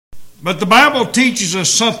But the Bible teaches us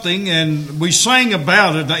something, and we sang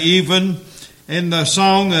about it even in the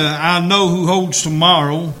song, I Know Who Holds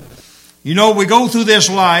Tomorrow. You know, we go through this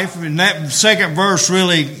life, and that second verse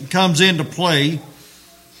really comes into play.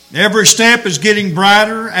 Every step is getting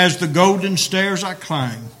brighter as the golden stairs I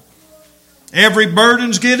climb. Every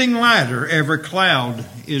burden's getting lighter, every cloud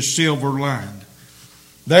is silver lined.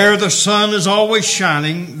 There the sun is always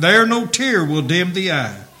shining, there no tear will dim the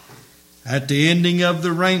eye. At the ending of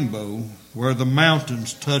the rainbow, where the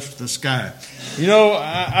mountains touch the sky. You know,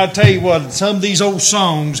 I tell you what, some of these old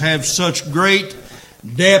songs have such great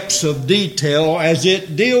depths of detail as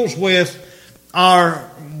it deals with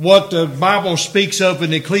what the Bible speaks of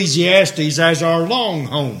in Ecclesiastes as our long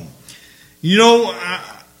home. You know,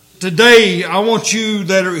 today I want you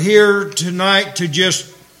that are here tonight to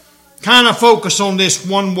just kind of focus on this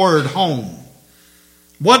one word, home.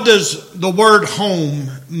 What does the word home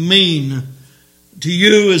mean to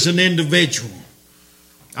you as an individual?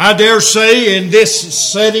 I dare say in this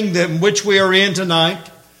setting in which we are in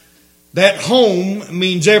tonight, that home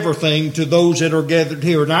means everything to those that are gathered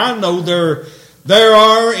here. And I know there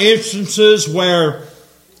are instances where,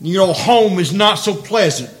 you know, home is not so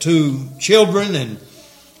pleasant to children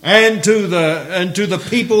and to the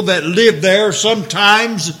people that live there.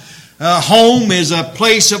 Sometimes home is a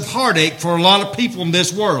place of heartache for a lot of people in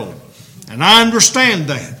this world. And I understand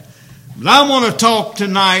that. But I want to talk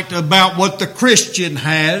tonight about what the Christian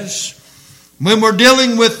has when we're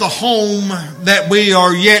dealing with the home that we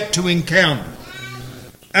are yet to encounter.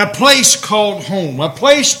 A place called home. A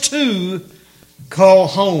place too called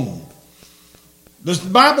home. The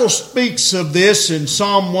Bible speaks of this in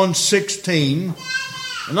Psalm 116.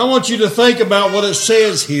 And I want you to think about what it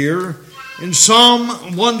says here. In Psalm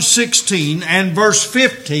 116 and verse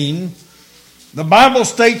 15, the Bible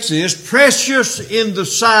states this: precious in the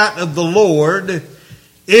sight of the Lord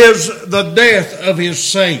is the death of his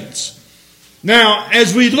saints. Now,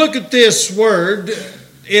 as we look at this word,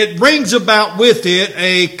 it brings about with it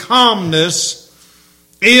a calmness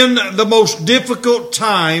in the most difficult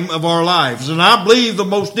time of our lives. And I believe the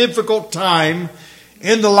most difficult time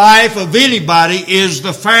in the life of anybody is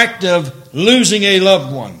the fact of losing a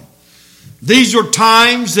loved one. These are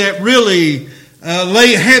times that really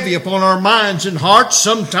lay heavy upon our minds and hearts.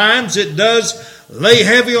 Sometimes it does lay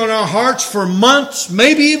heavy on our hearts for months,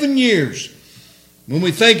 maybe even years, when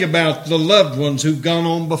we think about the loved ones who've gone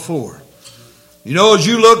on before. You know, as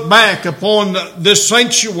you look back upon this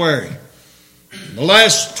sanctuary, the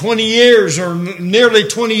last 20 years or nearly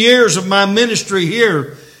 20 years of my ministry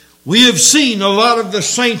here, we have seen a lot of the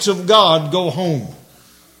saints of God go home.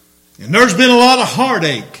 And there's been a lot of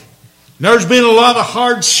heartache. There's been a lot of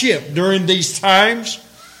hardship during these times.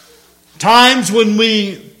 Times when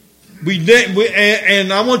we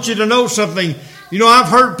and I want you to know something. You know, I've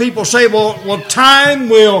heard people say, well, time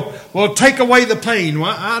will take away the pain.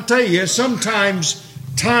 Well, I'll tell you, sometimes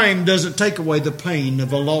time doesn't take away the pain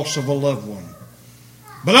of the loss of a loved one.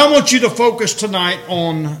 But I want you to focus tonight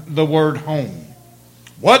on the word home.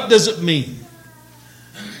 What does it mean?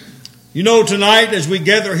 You know, tonight as we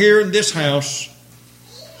gather here in this house,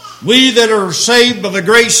 we that are saved by the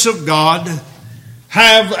grace of God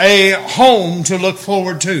have a home to look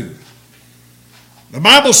forward to. The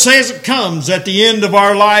Bible says it comes at the end of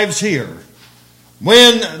our lives here.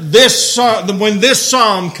 When this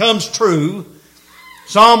psalm comes true,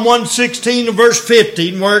 Psalm 116 and verse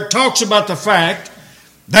 15, where it talks about the fact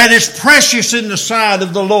that it's precious in the sight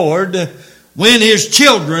of the Lord when his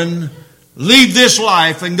children leave this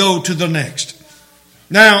life and go to the next.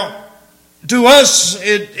 Now, to us,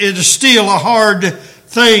 it is still a hard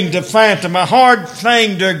thing to fathom, a hard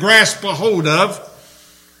thing to grasp a hold of.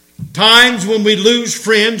 Times when we lose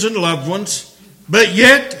friends and loved ones, but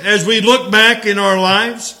yet, as we look back in our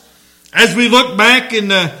lives, as we look back in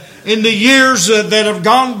the years that have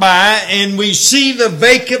gone by, and we see the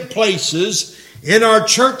vacant places in our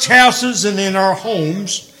church houses and in our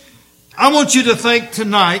homes, I want you to think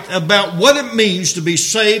tonight about what it means to be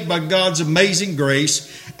saved by God's amazing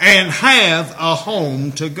grace and have a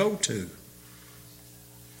home to go to.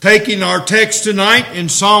 Taking our text tonight in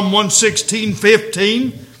Psalm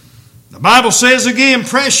 116:15, the Bible says again,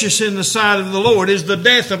 precious in the sight of the Lord is the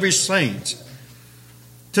death of his saints.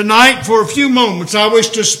 Tonight, for a few moments, I wish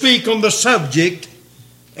to speak on the subject,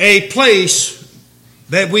 a place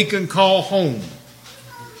that we can call home.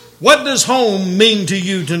 What does home mean to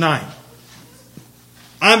you tonight?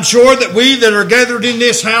 I'm sure that we that are gathered in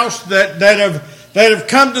this house that have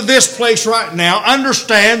come to this place right now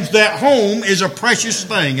understands that home is a precious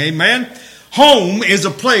thing. Amen? Home is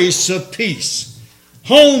a place of peace.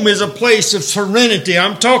 Home is a place of serenity.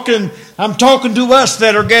 I'm talking to us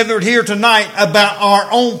that are gathered here tonight about our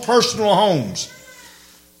own personal homes.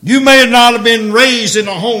 You may not have been raised in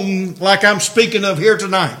a home like I'm speaking of here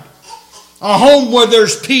tonight. A home where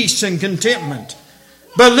there's peace and contentment.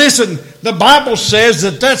 But listen, the Bible says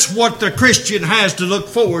that that's what the Christian has to look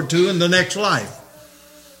forward to in the next life.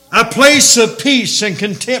 A place of peace and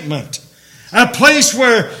contentment. A place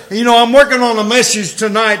where, I'm working on a message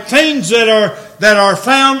tonight. Things that are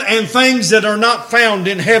found and things that are not found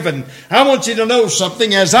in heaven. I want you to know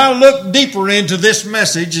something. As I look deeper into this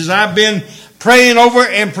message, as I've been praying over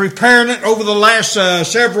and preparing it over the last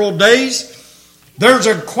several days, there's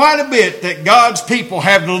quite a bit that God's people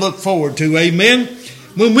have to look forward to. Amen.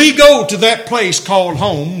 When we go to that place called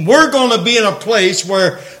home, we're going to be in a place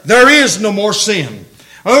where there is no more sin.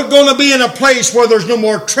 We're going to be in a place where there's no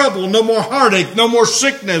more trouble, no more heartache, no more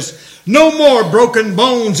sickness, no more broken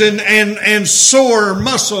bones and sore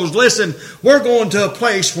muscles. Listen, we're going to a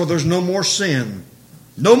place where there's no more sin,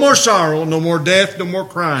 no more sorrow, no more death, no more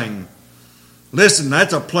crying. Listen,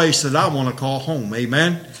 that's a place that I want to call home.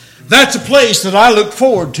 Amen. That's a place that I look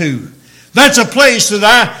forward to. That's a place that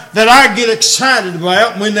I get excited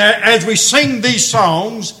about as we sing these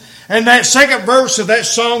songs. And that second verse of that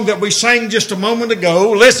song that we sang just a moment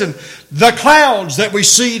ago, listen, the clouds that we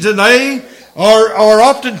see today are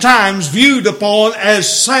oftentimes viewed upon as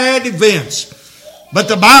sad events. But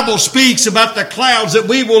the Bible speaks about the clouds that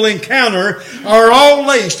we will encounter are all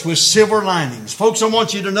laced with silver linings. Folks, I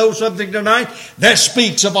want you to know something tonight. That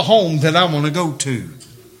speaks of a home that I want to go to.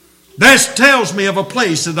 That tells me of a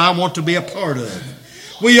place that I want to be a part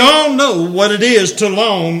of. We all know what it is to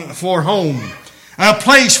long for home. A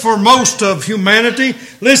place for most of humanity,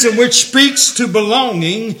 listen, which speaks to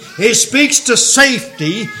belonging, it speaks to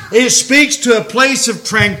safety, it speaks to a place of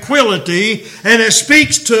tranquility, and it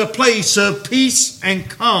speaks to a place of peace and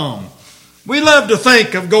calm. We love to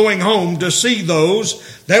think of going home to see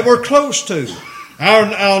those that we're close to.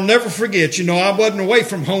 I'll never forget, I wasn't away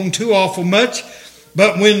from home too awful much,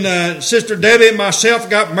 but when Sister Debbie and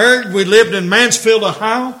myself got married, we lived in Mansfield,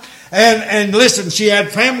 Ohio. And listen, she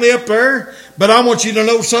had family up there, but I want you to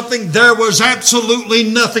know something. There was absolutely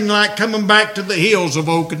nothing like coming back to the hills of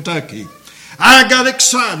old Kentucky. I got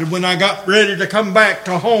excited when I got ready to come back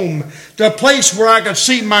to home, to a place where I could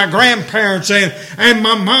see my grandparents and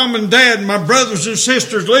my mom and dad, my brothers and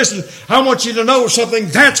sisters. Listen, I want you to know something.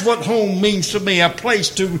 That's what home means to me, a place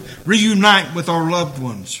to reunite with our loved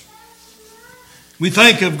ones. We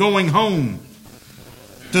think of going home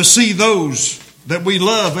to see those that we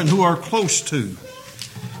love and who are close to.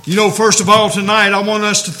 First of all, tonight I want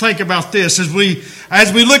us to think about this as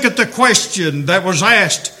we look at the question that was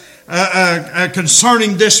asked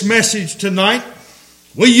concerning this message tonight.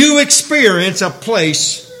 Will you experience a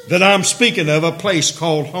place that I'm speaking of, a place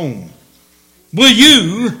called home? Will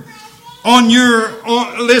you,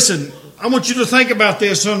 listen, I want you to think about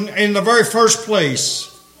this in the very first place.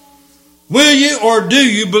 Will you or do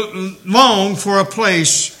you long for a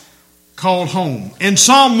place called home? In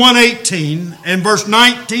Psalm 118 and verse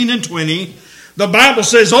 19 and 20, the Bible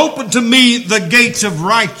says, "Open to me the gates of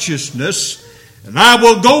righteousness, and I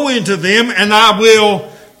will go into them, and I will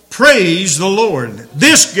praise the Lord.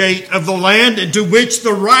 This gate of the land into which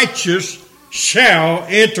the righteous shall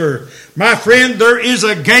enter." My friend, there is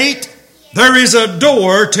a gate, there is a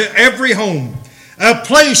door to every home. A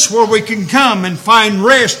place where we can come and find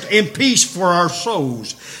rest and peace for our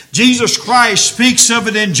souls. Jesus Christ speaks of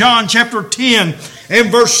it in John chapter 10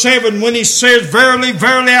 and verse 7 when he says, "Verily,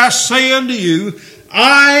 verily, I say unto you,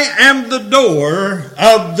 I am the door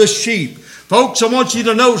of the sheep." Folks, I want you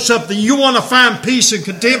to know something. You want to find peace and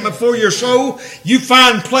contentment for your soul? You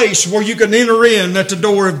find a place where you can enter in at the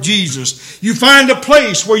door of Jesus. You find a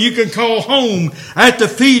place where you can call home at the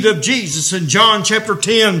feet of Jesus. In John chapter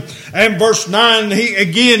 10 and verse 9,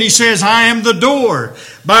 he says, "I am the door.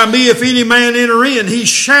 By me, if any man enter in, he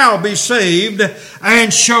shall be saved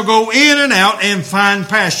and shall go in and out and find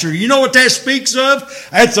pasture." You know what that speaks of?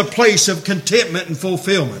 That's a place of contentment and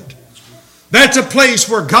fulfillment. That's a place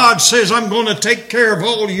where God says, "I'm going to take care of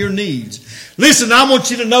all your needs." Listen, I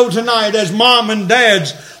want you to know tonight, as mom and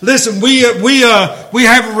dads, listen, we have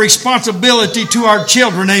a responsibility to our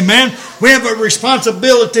children, amen? We have a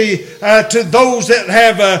responsibility to those that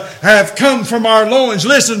have come from our loins.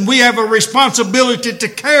 Listen, we have a responsibility to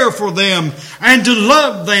care for them and to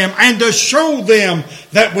love them and to show them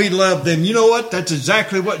that we love them. You know what? That's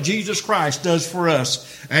exactly what Jesus Christ does for us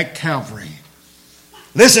at Calvary.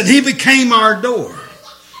 Listen, He became our door.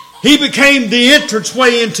 He became the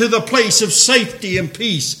entranceway into the place of safety and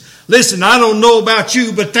peace. Listen, I don't know about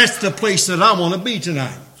you, but that's the place that I want to be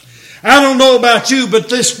tonight. I don't know about you, but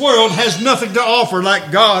this world has nothing to offer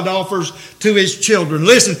like God offers to His children.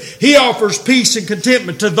 Listen, He offers peace and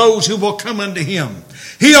contentment to those who will come unto Him.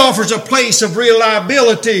 He offers a place of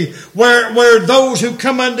reliability where those who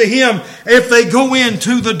come unto Him, if they go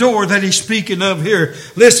into the door that He's speaking of here.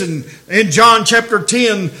 Listen, in John chapter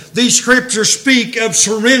 10, these scriptures speak of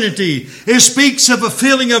serenity. It speaks of a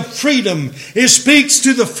feeling of freedom. It speaks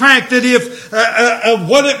to the fact that of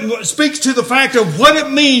what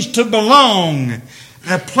it means to belong,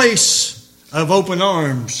 a place of open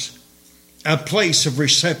arms, a place of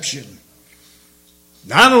reception.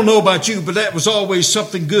 Now, I don't know about you, but that was always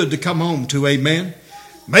something good to come home to, amen?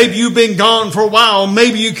 Maybe you've been gone for a while.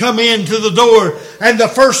 Maybe you come into the door and the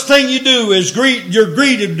first thing you do is you're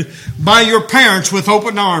greeted by your parents with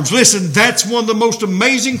open arms. Listen, that's one of the most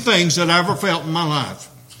amazing things that I ever felt in my life.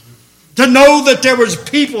 To know that there was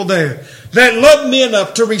people there that loved me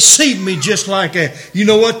enough to receive me just like that. You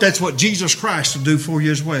know what? That's what Jesus Christ will do for you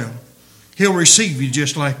as well. He'll receive you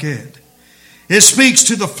just like that. It speaks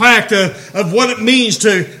to the fact of what it means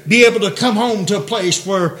to be able to come home to a place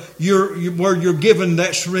where you're given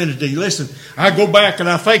that serenity. Listen, I go back and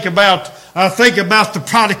I think about the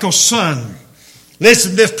prodigal son.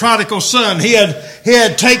 Listen, this prodigal son, he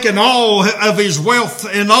had taken all of his wealth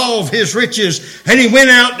and all of his riches, and he went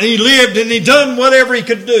out and he lived and he done whatever he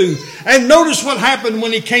could do. And notice what happened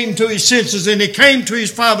when he came to his senses and he came to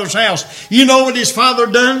his father's house. You know what his father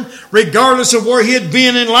done? Regardless of where he had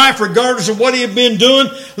been in life, regardless of what he had been doing,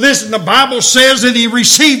 listen, the Bible says that he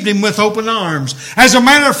received him with open arms. As a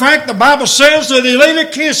matter of fact, the Bible says that he laid a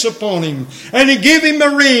kiss upon him and he gave him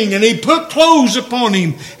a ring and he put clothes upon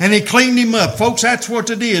him and he cleaned him up. Folks, that's what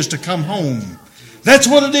it is to come home. That's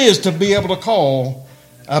what it is to be able to call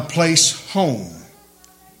a place home.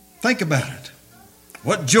 Think about it.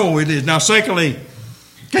 What joy it is. Now, secondly,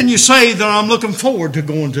 can you say that I'm looking forward to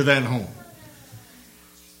going to that home?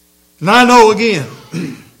 And I know again,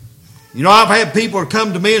 I've had people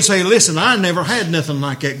come to me and say, listen, I never had nothing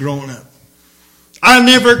like that growing up. I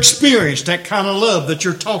never experienced that kind of love that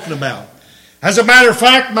you're talking about. As a matter of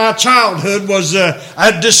fact, my childhood was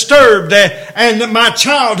disturbed and my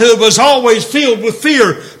childhood was always filled with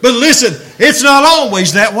fear. But listen, it's not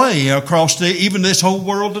always that way across even this whole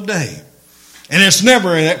world today. And it's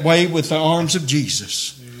never that way with the arms of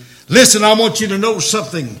Jesus. Listen, I want you to know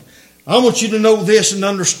something. I want you to know this and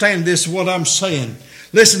understand this, what I'm saying.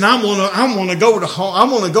 Listen, I want to go home. I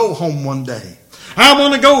want to go home one day. I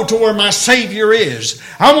want to go to where my Savior is.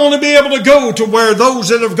 I want to be able to go to where those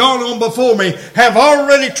that have gone on before me have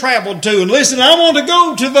already traveled to. And listen, I want to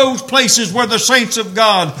go to those places where the saints of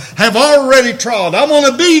God have already trod. I want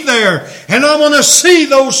to be there and I want to see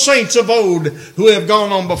those saints of old who have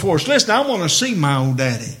gone on before us. Listen, I want to see my old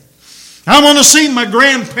daddy. I want to see my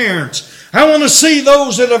grandparents. I want to see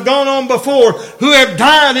those that have gone on before who have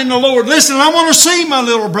died in the Lord. Listen, I want to see my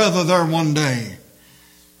little brother there one day.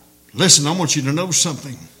 Listen, I want you to know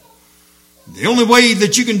something. The only way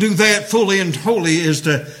that you can do that fully and wholly is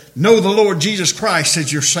to know the Lord Jesus Christ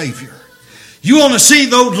as your Savior. You want to see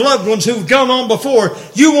those loved ones who've gone on before.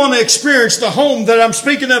 You want to experience the home that I'm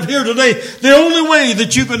speaking of here today. The only way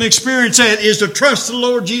that you can experience that is to trust the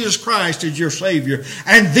Lord Jesus Christ as your Savior.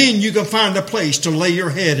 And then you can find a place to lay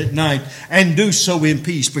your head at night and do so in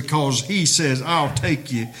peace because He says, I'll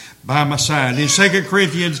take you by my side. In 2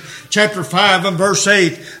 Corinthians chapter 5 and verse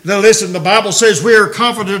 8, listen, the Bible says, we are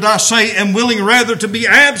confident, I say, and willing rather to be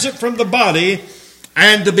absent from the body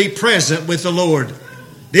and to be present with the Lord.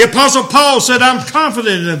 The Apostle Paul said, I'm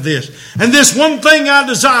confident of this. And this one thing I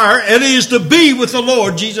desire, it is to be with the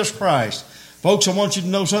Lord Jesus Christ. Folks, I want you to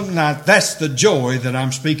know something tonight. That's the joy that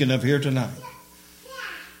I'm speaking of here tonight.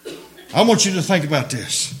 I want you to think about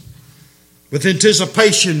this. With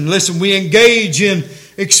anticipation, listen, we engage in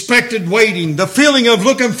expected waiting, the feeling of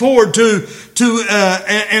looking forward to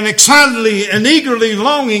and excitedly and eagerly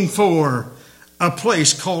longing for a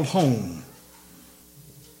place called home.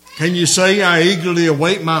 Can you say, I eagerly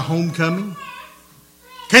await my homecoming?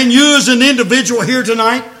 Can you as an individual here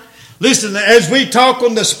tonight, listen, as we talk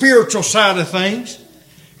on the spiritual side of things,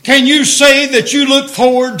 can you say that you look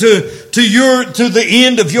forward to the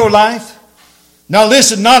end of your life? Now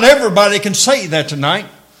listen, not everybody can say that tonight.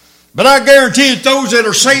 But I guarantee that those that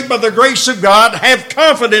are saved by the grace of God have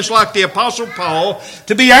confidence like the Apostle Paul.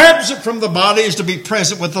 To be absent from the body is to be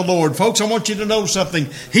present with the Lord. Folks, I want you to know something.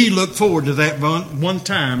 He looked forward to that one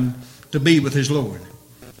time to be with his Lord.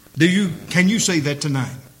 Can you say that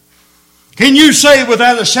tonight? Can you say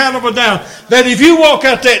without a shadow of a doubt that if you walk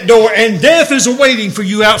out that door and death is awaiting for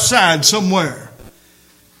you outside somewhere,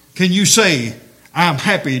 can you say, I'm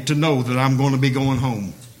happy to know that I'm going to be going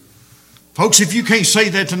home? Folks, if you can't say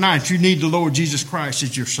that tonight, you need the Lord Jesus Christ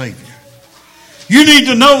as your Savior. You need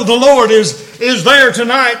to know the Lord is there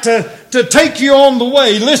tonight to take you on the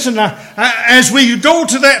way. Listen, as we go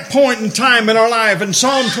to that point in time in our life, in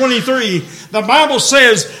Psalm 23, the Bible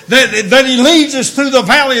says that He leads us through the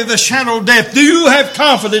valley of the shadow of death. Do you have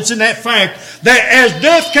confidence in that fact that as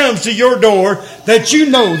death comes to your door, that you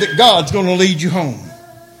know that God's going to lead you home?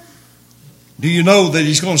 Do you know that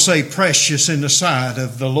He's going to say, precious in the sight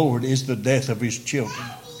of the Lord is the death of His children?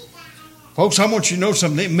 Folks, I want you to know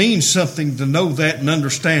something. It means something to know that and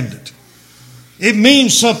understand it. It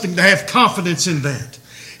means something to have confidence in that.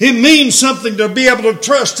 It means something to be able to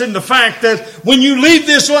trust in the fact that when you leave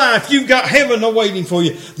this life, you've got heaven awaiting for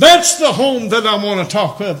you. That's the home that I want to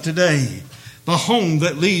talk of today. The home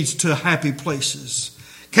that leads to happy places.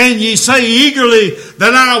 Can ye say eagerly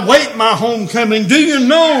that I await my homecoming? Do you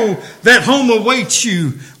know that home awaits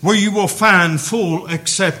you where you will find full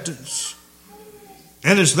acceptance?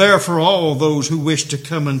 And it's there for all those who wish to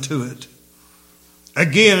come into it.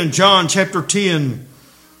 Again, in John chapter 10,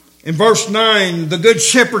 in verse 9, the good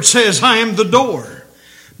shepherd says, I am the door.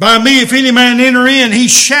 By me, if any man enter in, he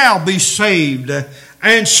shall be saved,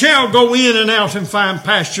 and shall go in and out and find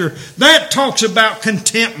pasture. That talks about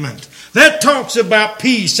contentment. That talks about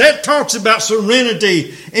peace. That talks about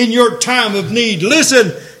serenity in your time of need.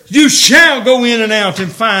 Listen, you shall go in and out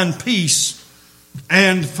and find peace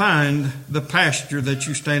and find the pasture that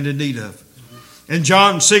you stand in need of. In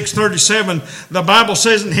John 6:37, the Bible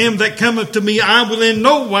says, in him that cometh to me, I will in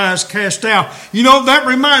no wise cast out. You know, that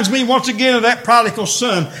reminds me once again of that prodigal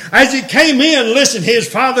son. As he came in, listen, his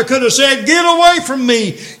father could have said, get away from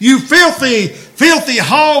me, you filthy,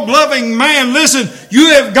 hog-loving man. Listen, you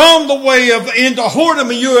have gone the way of into whoredom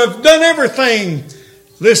and you have done everything.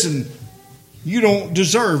 Listen, you don't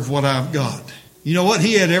deserve what I've got. You know what?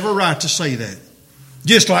 He had every right to say that.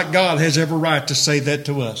 Just like God has every right to say that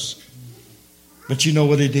to us. But you know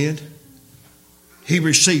what He did? He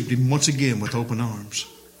received him once again with open arms.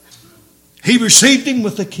 He received him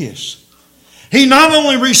with a kiss. He not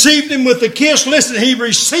only received him with a kiss, listen, He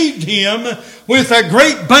received him with a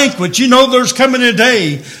great banquet. You know, there's coming a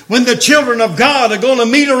day when the children of God are going to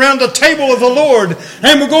meet around the table of the Lord,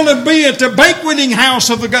 and we're going to be at the banqueting house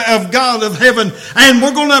of God of heaven, and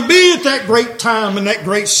we're going to be at that great time and that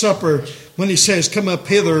great supper when He says, come up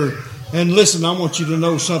hither. And listen, I want you to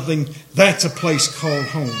know something. That's a place called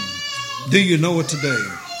home. Do you know it today?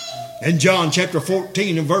 In John chapter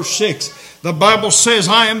 14 and verse 6, the Bible says,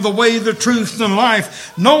 I am the way, the truth, and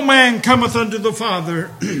life. No man cometh unto the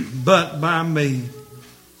Father but by me.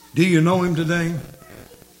 Do you know Him today?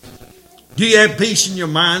 Do you have peace in your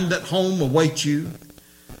mind that home awaits you?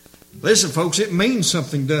 Listen, folks, it means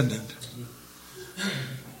something, doesn't it?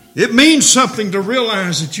 It means something to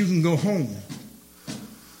realize that you can go home.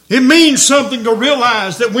 It means something to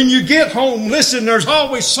realize that when you get home, listen, there's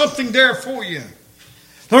always something there for you.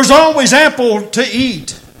 There's always ample to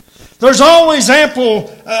eat. There's always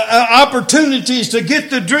ample opportunities to get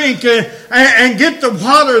the drink and get the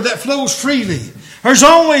water that flows freely. There's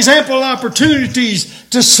always ample opportunities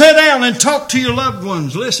to sit down and talk to your loved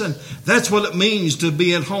ones. Listen, that's what it means to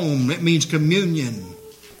be at home. It means communion.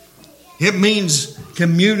 It means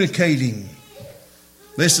communicating.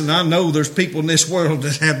 Listen, I know there's people in this world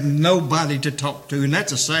that have nobody to talk to, and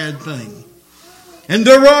that's a sad thing. And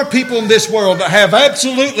there are people in this world that have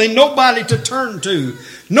absolutely nobody to turn to.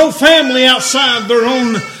 No family outside their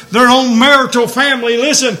own marital family.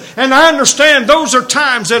 Listen, and I understand those are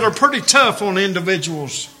times that are pretty tough on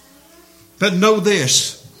individuals. But know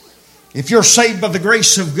this. If you're saved by the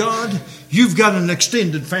grace of God, you've got an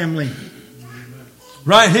extended family.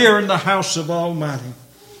 Right here in the house of Almighty.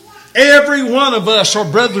 Every one of us are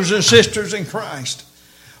brothers and sisters in Christ.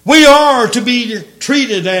 We are to be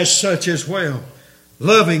treated as such as well.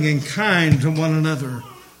 Loving and kind to one another.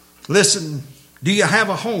 Listen, do you have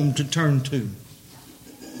a home to turn to?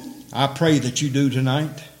 I pray that you do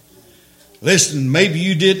tonight. Listen, maybe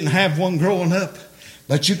you didn't have one growing up,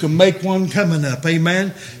 but you can make one coming up.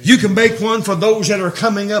 Amen. You can make one for those that are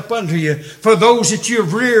coming up under you. For those that you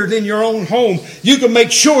have reared in your own home. You can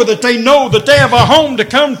make sure that they know that they have a home to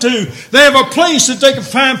come to. They have a place that they can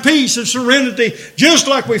find peace and serenity. Just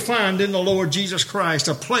like we find in the Lord Jesus Christ.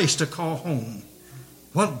 A place to call home.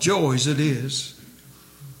 What joys it is.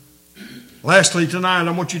 Lastly tonight,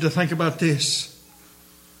 I want you to think about this.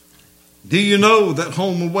 Do you know that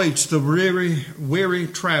home awaits the weary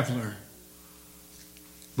traveler?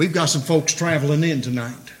 We've got some folks traveling in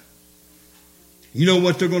tonight. You know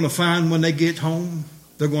what they're going to find when they get home?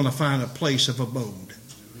 They're going to find a place of abode.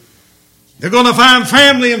 They're going to find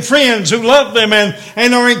family and friends who love them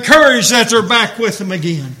and are encouraged that they're back with them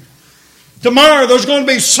again. Tomorrow there's going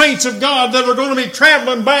to be saints of God that are going to be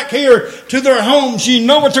traveling back here to their homes. You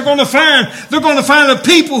know what they're going to find? They're going to find a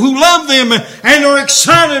people who love them and are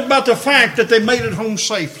excited about the fact that they made it home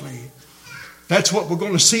safely. That's what we're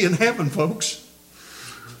going to see in heaven, folks.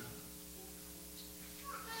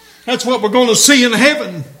 That's what we're going to see in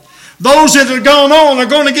heaven. Those that have gone on are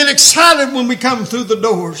going to get excited when we come through the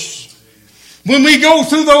doors. When we go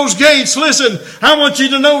through those gates, listen, I want you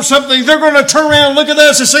to know something. They're going to turn around and look at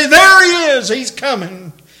us and say, there he is. He's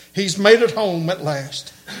coming. He's made it home at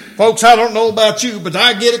last. Folks, I don't know about you, but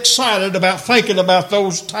I get excited about thinking about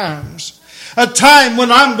those times. A time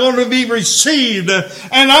when I'm going to be received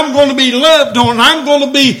and I'm going to be loved on. I'm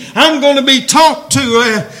going to be talked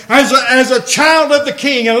to as a child of the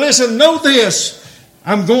King. And listen, know this.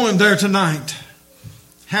 I'm going there tonight.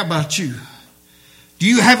 How about you? Do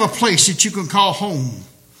you have a place that you can call home?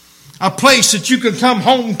 A place that you can come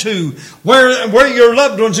home to where your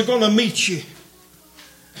loved ones are going to meet you?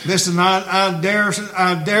 Listen, I dare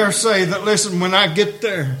say that, listen, when I get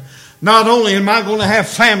there, not only am I going to have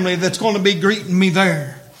family that's going to be greeting me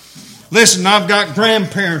there. Listen, I've got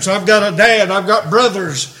grandparents, I've got a dad, I've got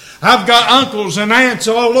brothers, I've got uncles and aunts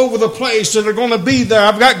all over the place that are going to be there.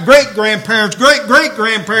 I've got great-grandparents,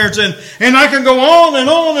 great-great-grandparents, and I can go on and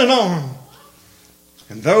on and on.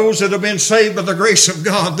 And those that have been saved by the grace of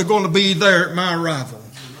God, they're going to be there at my arrival.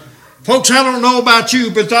 Folks, I don't know about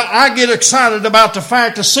you, but I get excited about the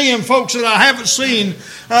fact of seeing folks that I haven't seen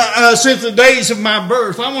since the days of my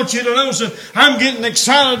birth. I want you to know that I'm getting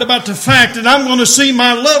excited about the fact that I'm going to see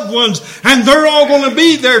my loved ones, and they're all going to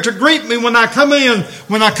be there to greet me when I come in,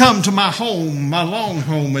 when I come to my home, my long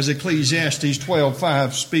home, as Ecclesiastes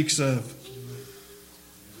 12:5 speaks of.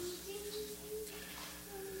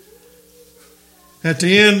 At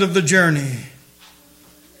the end of the journey,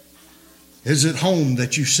 is it home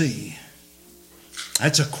that you see?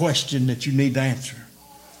 That's a question that you need to answer.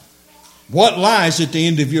 What lies at the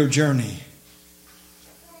end of your journey?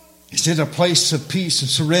 Is it a place of peace and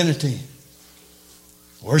serenity?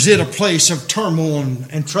 Or is it a place of turmoil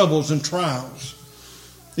and troubles and trials?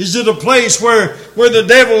 Is it a place where the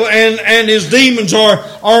devil and his demons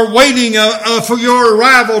are waiting for your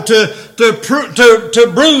arrival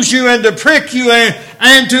to bruise you and to prick you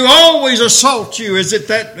and to always assault you? Is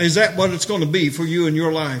that what it's going to be for you in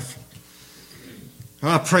your life?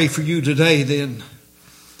 I pray for you today then.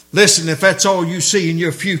 Listen, if that's all you see in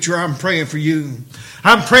your future, I'm praying for you.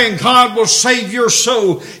 I'm praying God will save your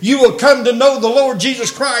soul. You will come to know the Lord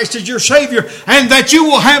Jesus Christ as your Savior, and that you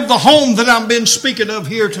will have the home that I've been speaking of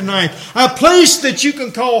here tonight. A place that you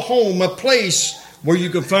can call home, a place where you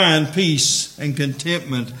can find peace and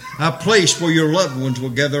contentment, a place where your loved ones will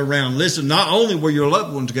gather around. Listen, not only will your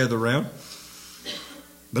loved ones gather around,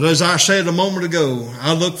 but as I said a moment ago,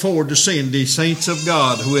 I look forward to seeing these saints of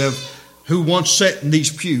God who once sat in these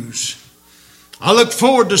pews. I look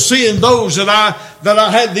forward to seeing those that I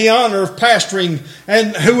had the honor of pastoring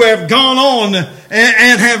and who have gone on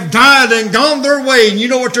and have died and gone their way. And you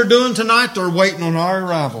know what they're doing tonight? They're waiting on our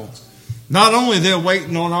arrival. Not only they're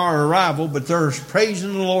waiting on our arrival, but they're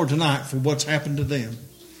praising the Lord tonight for what's happened to them.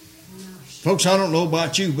 Folks, I don't know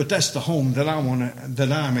about you, but that's the home that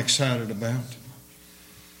I'm excited about.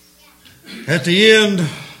 At the end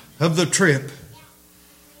of the trip,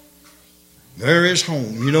 there is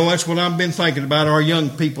home. You know, that's what I've been thinking about. Our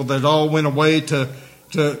young people that all went away to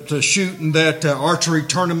shoot in that archery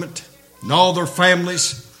tournament and all their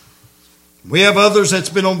families. We have others that's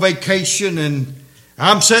been on vacation, and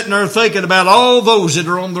I'm sitting there thinking about all those that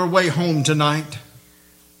are on their way home tonight,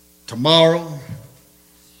 tomorrow.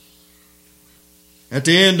 At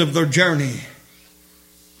the end of their journey,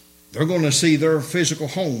 they're going to see their physical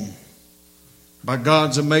home by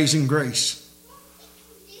God's amazing grace.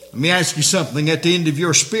 Let me ask you something. At the end of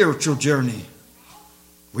your spiritual journey,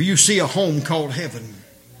 will you see a home called heaven?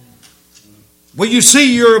 Will you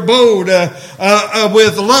see your abode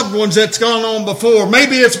with loved ones that's gone on before?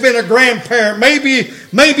 Maybe it's been a grandparent. Maybe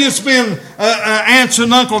it's been aunts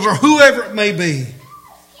and uncles or whoever it may be.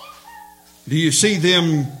 Do you see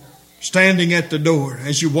them standing at the door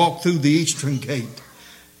as you walk through the eastern gate,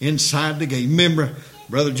 inside the gate? Remember,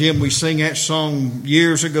 Brother Jim, we sang that song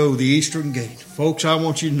years ago, The Eastern Gate. Folks, I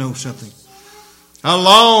want you to know something. I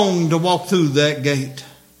long to walk through that gate.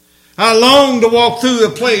 I long to walk through a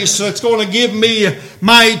place that's going to give me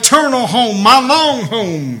my eternal home, my long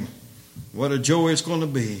home. What a joy it's going to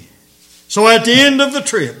be. So at the end of the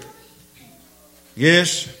trip,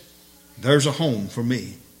 yes, there's a home for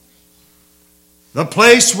me. The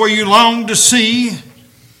place where you long to see,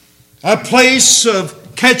 a place of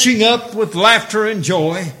catching up with laughter and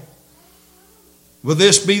joy. Will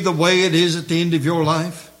this be the way it is at the end of your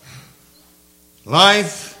life?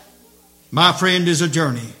 Life, my friend, is a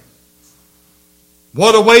journey.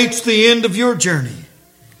 What awaits the end of your journey?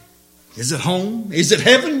 Is it home? Is it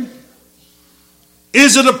heaven?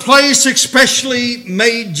 Is it a place especially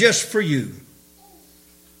made just for you?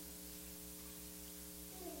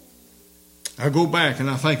 I go back and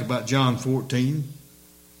I think about John 14,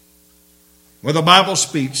 where the Bible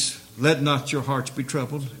speaks, let not your hearts be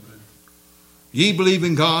troubled. Ye believe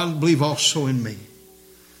in God, believe also in me.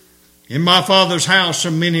 In my Father's house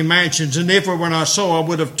are many mansions, and if it were not so, I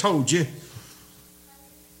would have told you.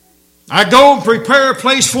 I go and prepare a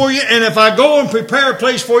place for you, and if I go and prepare a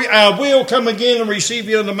place for you, I will come again and receive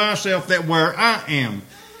you unto myself, that where I am,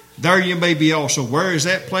 there you may be also. Where is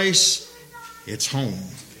that place? It's home.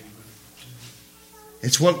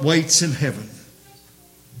 It's what waits in heaven.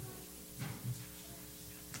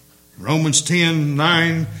 Romans 10,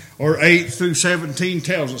 9 or 8 through 17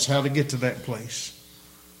 tells us how to get to that place.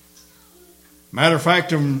 Matter of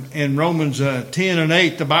fact, in Romans 10 and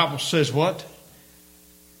 8, the Bible says what?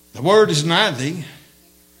 The word is nigh thee.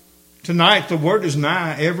 Tonight, the word is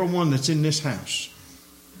nigh everyone that's in this house.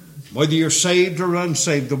 Whether you're saved or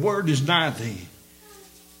unsaved, the word is nigh thee.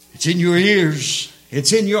 It's in your ears.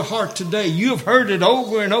 It's in your heart today. You've heard it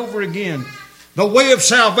over and over again. The way of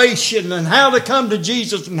salvation and how to come to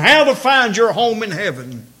Jesus and how to find your home in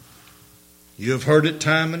heaven. You have heard it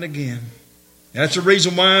time and again. That's the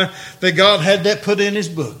reason why that God had that put in His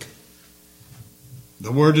book.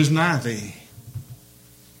 The word is nigh thee,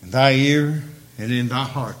 in thy ear and in thy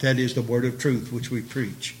heart. That is the word of truth which we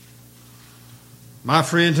preach. My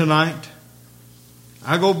friend, tonight,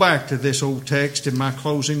 I go back to this old text in my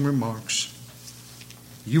closing remarks.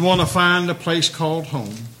 You want to find a place called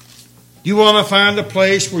home. You want to find a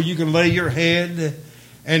place where you can lay your head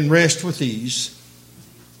and rest with ease.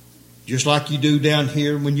 Just like you do down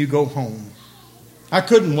here when you go home. I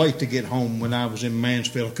couldn't wait to get home when I was in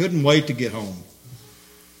Mansfield. I couldn't wait to get home.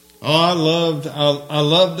 Oh, I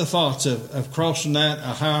loved the thoughts of crossing that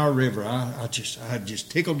Ohio River. I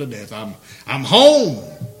just tickled to death. I'm home.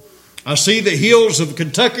 I see the hills of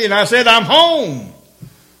Kentucky and I said, I'm home.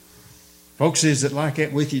 Folks, is it like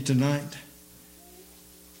that with you tonight?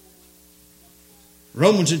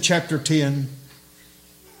 Romans in chapter 10.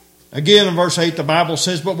 Again in verse 8 the Bible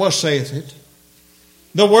says, but what saith it?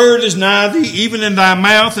 The word is nigh thee, even in thy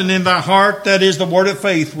mouth and in thy heart. That is the word of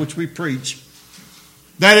faith which we preach.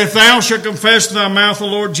 That if thou shalt confess in thy mouth the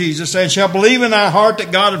Lord Jesus, and shalt believe in thy heart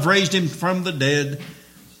that God hath raised him from the dead,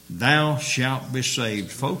 thou shalt be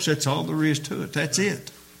saved. Folks, that's all there is to it. That's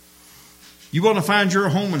it. You want to find your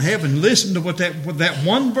home in heaven, listen to what that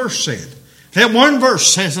one verse said. That one verse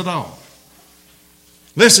says it all.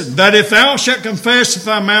 Listen, that if thou shalt confess with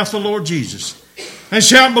thy mouth the Lord Jesus, and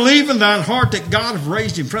shalt believe in thine heart that God hath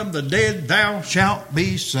raised him from the dead, thou shalt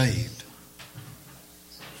be saved.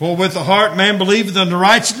 For with the heart man believeth unto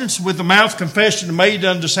righteousness, with the mouth confession is made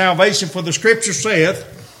unto salvation. For the Scripture saith,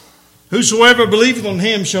 whosoever believeth on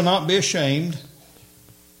him shall not be ashamed.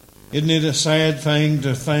 Isn't it a sad thing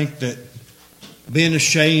to think that being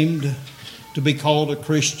ashamed to be called a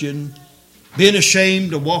Christian, being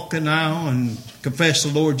ashamed to walk an aisle and confess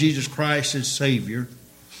the Lord Jesus Christ as Savior,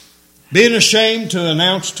 being ashamed to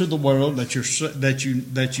announce to the world that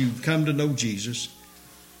you've come to know Jesus?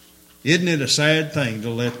 Isn't it a sad thing to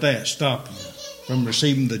let that stop you from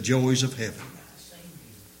receiving the joys of heaven?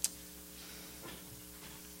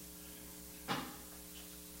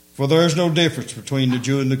 For there is no difference between the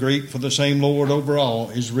Jew and the Greek, for the same Lord over all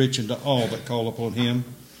is rich unto all that call upon him.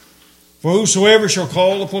 For whosoever shall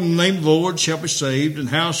call upon the name of the Lord shall be saved. And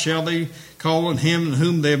how shall they call on him in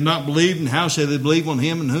whom they have not believed? And how shall they believe on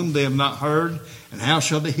him in whom they have not heard? And how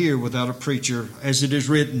shall they hear without a preacher? As it is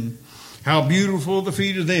written, how beautiful the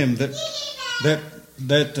feet of them that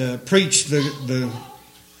preach the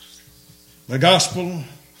gospel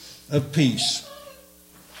of peace.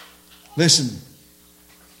 Listen,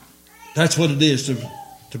 that's what it is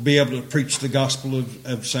to be able to preach the gospel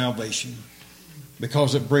of salvation,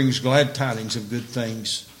 because it brings glad tidings of good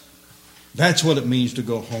things. That's what it means to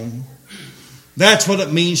go home. That's what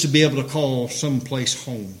it means to be able to call someplace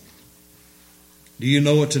home. Do you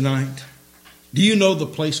know it tonight? Do you know the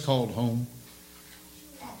place called home?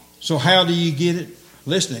 So how do you get it?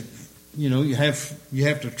 Listen, you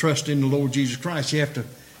have to trust in the Lord Jesus Christ. You have to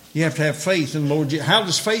have faith in the Lord. How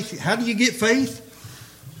do you get faith?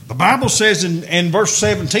 The Bible says in verse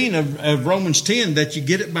 17 of Romans 10 that you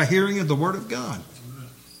get it by hearing of the Word of God.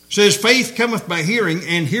 It says, faith cometh by hearing,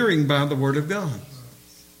 and hearing by the Word of God.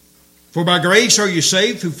 For by grace are you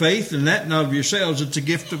saved through faith, and that not of yourselves. It's a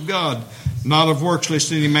gift of God, not of works,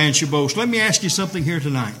 lest any man should boast. Let me ask you something here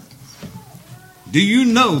tonight. Do you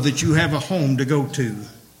know that you have a home to go to?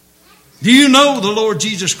 Do you know the Lord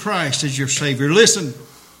Jesus Christ as your Savior? Listen,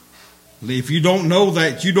 if you don't know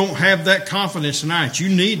that, you don't have that confidence tonight. You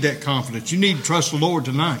need that confidence. You need to trust the Lord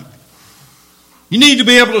tonight. You need to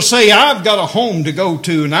be able to say, I've got a home to go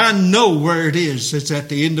to, and I know where it is. It's at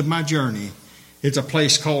the end of my journey. It's a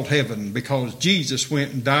place called heaven, because Jesus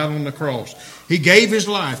went and died on the cross. He gave His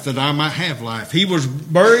life that I might have life. He was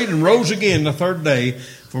buried and rose again the third day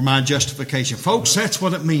for my justification. Folks, that's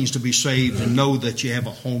what it means to be saved and know that you have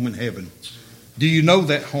a home in heaven. Do you know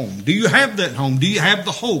that home? Do you have that home? Do you have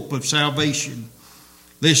the hope of salvation?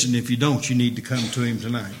 Listen, if you don't, you need to come to Him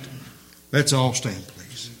tonight. Let's all stand.